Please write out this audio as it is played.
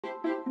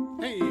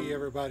Hey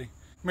everybody,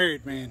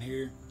 Married Man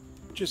here.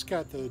 Just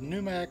got the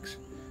Numax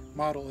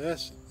model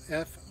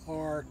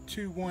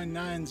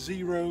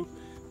SFR2190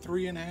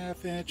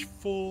 3.5 inch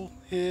full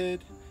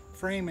head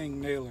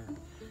framing nailer.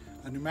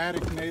 A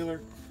pneumatic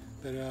nailer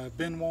that I've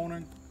been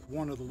wanting.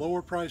 One of the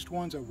lower priced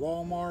ones at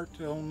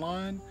Walmart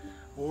online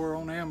or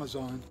on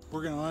Amazon.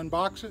 We're going to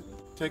unbox it,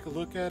 take a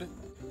look at it,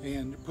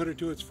 and put it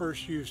to its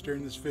first use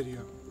during this video.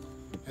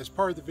 As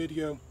part of the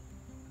video,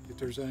 if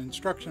there's an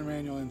instruction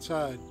manual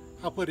inside,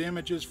 I'll put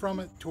images from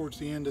it towards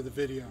the end of the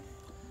video.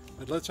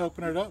 But let's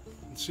open it up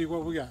and see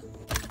what we got.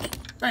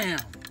 Bam!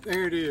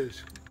 There it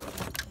is.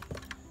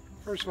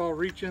 First of all,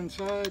 reach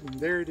inside and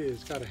there it is.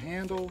 It's got a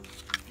handle.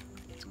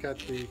 It's got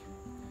the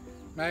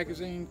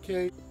magazine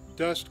case,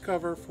 dust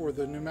cover for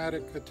the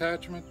pneumatic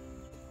attachment,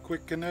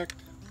 quick connect.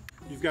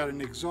 You've got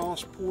an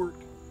exhaust port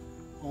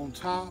on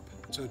top.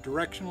 It's a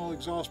directional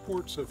exhaust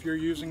port, so if you're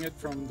using it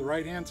from the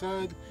right hand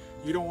side,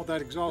 you don't want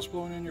that exhaust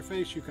blowing in your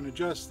face. You can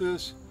adjust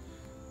this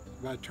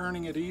by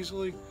turning it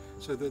easily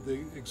so that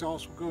the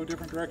exhaust will go a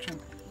different direction.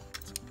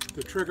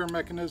 The trigger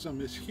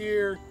mechanism is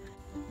here.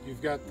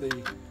 You've got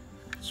the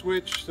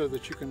switch so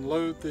that you can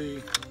load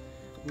the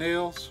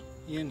nails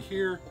in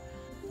here.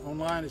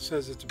 Online it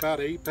says it's about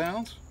 8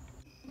 pounds.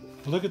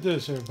 Look at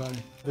this,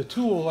 everybody. The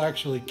tool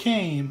actually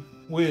came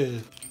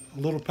with a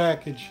little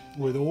package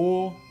with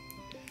oil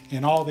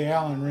and all the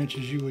Allen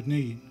wrenches you would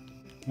need.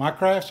 My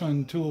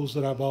Craftsman tools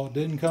that I bought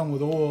didn't come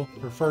with oil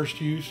for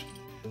first use.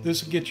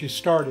 This will get you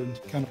started.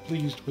 Kind of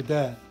pleased with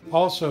that.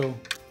 Also,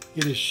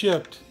 it is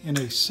shipped in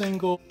a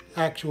single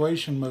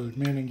actuation mode,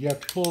 meaning you have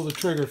to pull the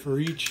trigger for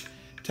each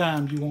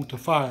time you want to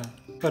fire.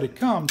 But it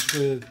comes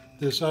with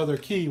this other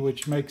key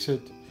which makes it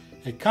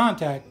a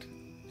contact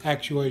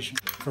actuation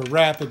for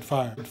rapid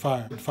fire.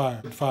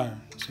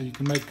 So you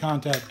can make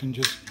contact and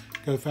just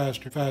go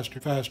faster.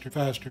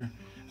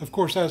 Of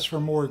course, that's for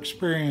more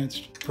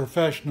experienced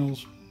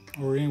professionals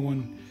or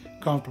anyone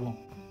comfortable.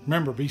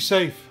 Remember, be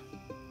safe.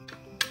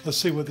 Let's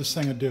see what this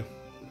thing will do.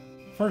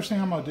 First thing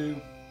I'm going to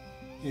do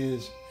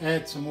is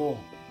add some oil.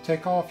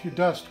 Take off your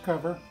dust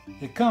cover.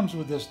 It comes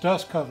with this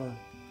dust cover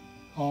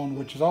on,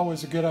 which is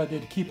always a good idea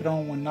to keep it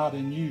on when not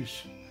in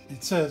use.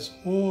 It says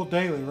oil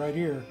daily right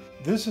here.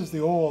 This is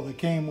the oil that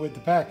came with the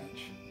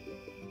package.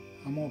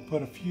 I'm going to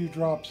put a few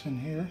drops in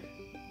here.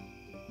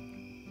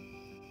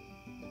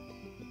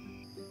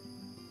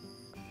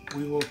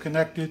 We will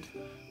connect it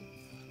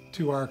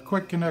to our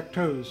quick connect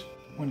hose.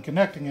 When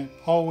connecting it,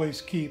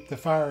 always keep the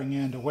firing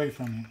end away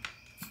from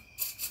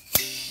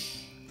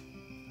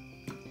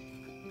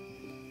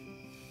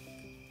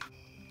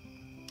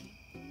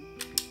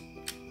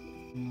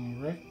you.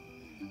 Alright.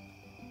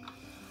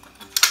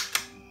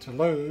 To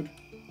load,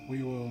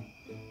 we will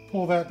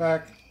pull that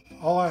back.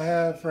 All I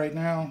have right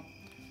now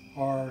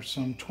are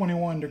some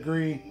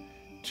 21-degree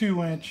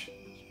 2-inch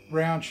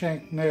round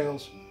shank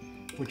nails,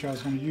 which I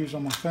was going to use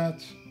on my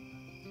fence.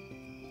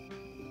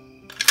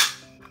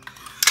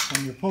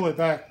 When you pull it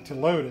back to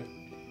load it,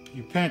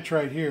 you pinch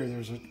right here.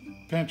 There's a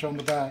pinch on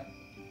the back,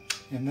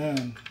 and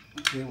then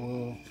it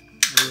will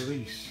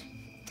release.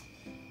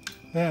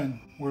 Then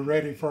we're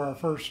ready for our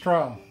first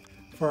trial.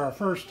 For our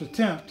first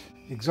attempt,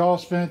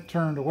 exhaust vent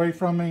turned away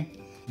from me.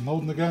 I'm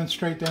holding the gun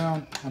straight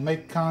down. I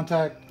make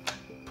contact,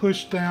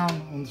 push down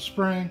on the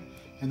spring,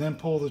 and then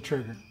pull the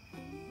trigger.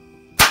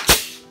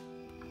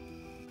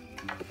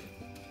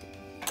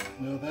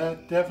 Well,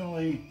 that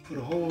definitely put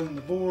a hole in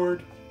the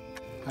board.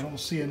 I don't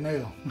see a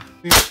nail.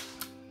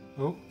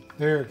 Oh,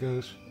 there it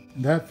goes.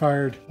 And that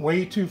fired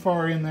way too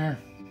far in there.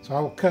 So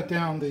I will cut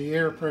down the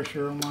air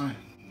pressure on my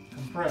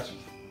compressor.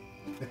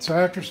 So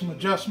after some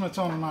adjustments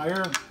on my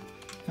air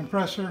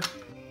compressor,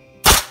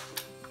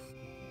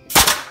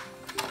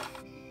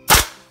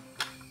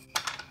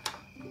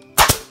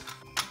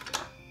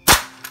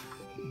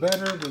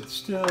 better, but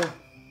still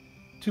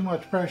too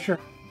much pressure.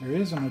 There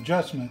is an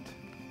adjustment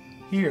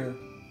here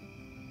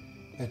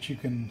that you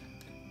can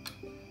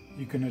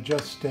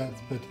adjust depth,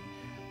 but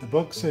the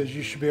book says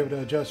you should be able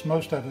to adjust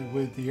most of it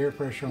with the air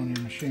pressure on your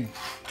machine,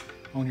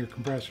 on your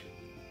compressor.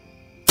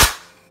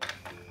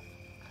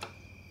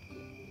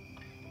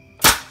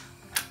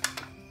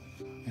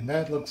 And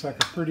that looks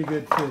like a pretty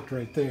good fit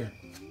right there.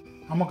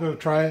 I'm gonna go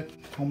try it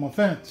on my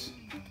fence.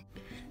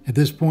 At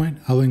this point,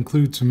 I'll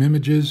include some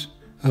images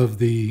of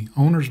the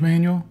owner's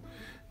manual.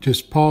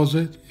 Just pause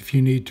it if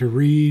you need to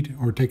read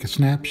or take a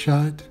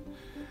snapshot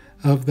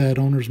of that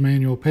owner's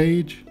manual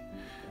page.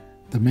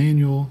 The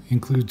manual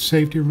includes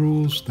safety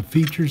rules, the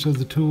features of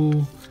the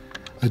tool,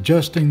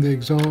 adjusting the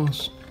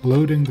exhaust,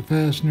 loading the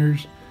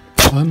fasteners,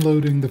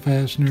 unloading the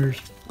fasteners,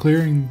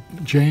 clearing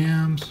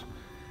jams,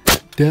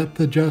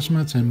 depth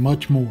adjustments, and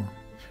much more.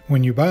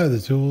 When you buy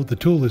the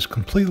tool is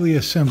completely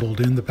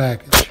assembled in the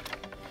package.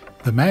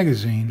 The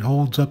magazine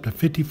holds up to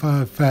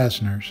 55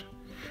 fasteners,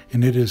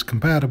 and it is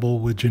compatible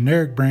with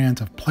generic brands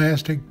of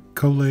plastic,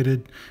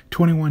 collated,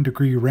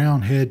 21-degree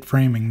round head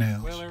framing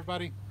nails. Well,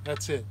 everybody,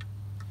 that's it.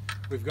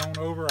 We've gone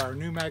over our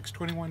Numax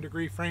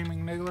 21-degree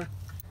framing nailer.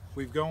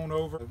 We've gone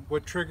over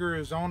what trigger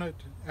is on it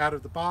out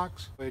of the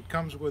box. It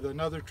comes with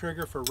another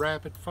trigger for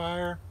rapid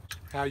fire.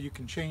 how you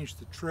can change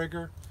the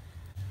trigger.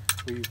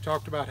 We've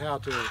talked about how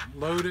to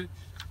load it,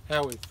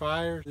 how it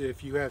fires.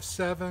 If you have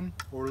 7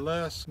 or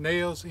less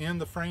nails in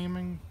the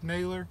framing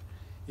nailer,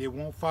 it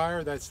won't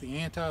fire. That's the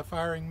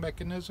anti-firing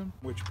mechanism,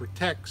 which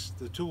protects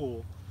the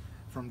tool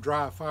from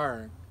dry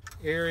firing.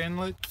 Air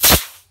inlet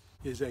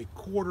is a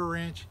 1/4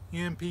 inch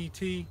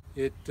MPT.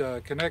 It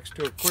connects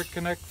to a quick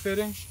connect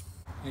fitting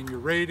and you're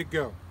ready to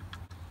go.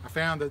 I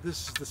found that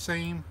this is the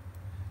same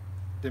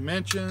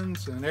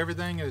dimensions and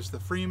everything as the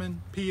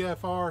Freeman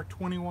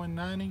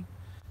PFR2190,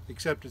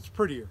 except it's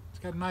prettier. It's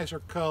got nicer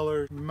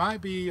color. It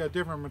might be a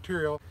different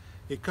material.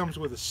 It comes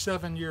with a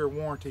 7-year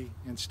warranty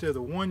instead of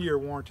the 1-year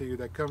warranty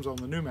that comes on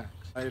the Numax.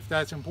 If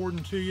that's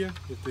important to you,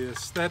 if the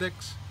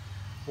aesthetics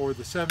or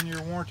the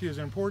 7-year warranty is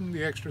important,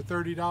 the extra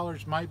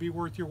 $30 might be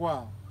worth your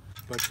while.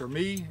 But for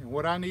me and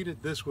what I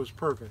needed, this was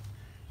perfect.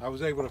 I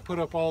was able to put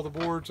up all the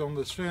boards on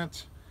this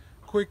fence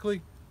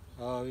quickly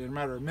in a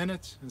matter of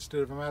minutes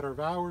instead of a matter of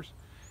hours,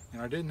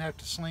 and I didn't have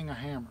to sling a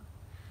hammer.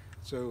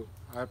 So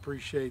I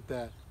appreciate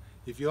that.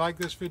 If you like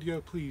this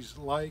video, please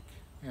like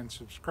and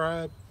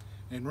subscribe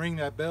and ring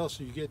that bell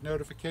so you get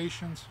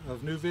notifications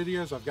of new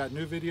videos. I've got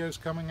new videos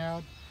coming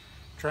out,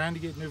 trying to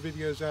get new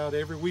videos out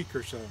every week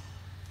or so.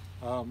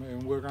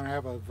 And we're going to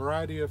have a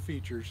variety of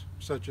features,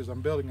 such as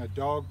I'm building a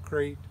dog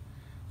crate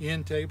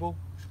end table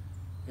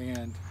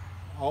and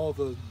all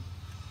the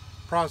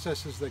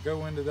processes that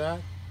go into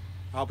that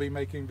I'll be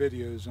making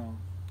videos on.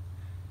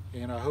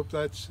 And I hope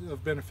that's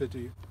of benefit to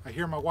you. I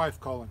hear my wife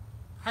calling.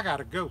 I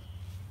gotta go.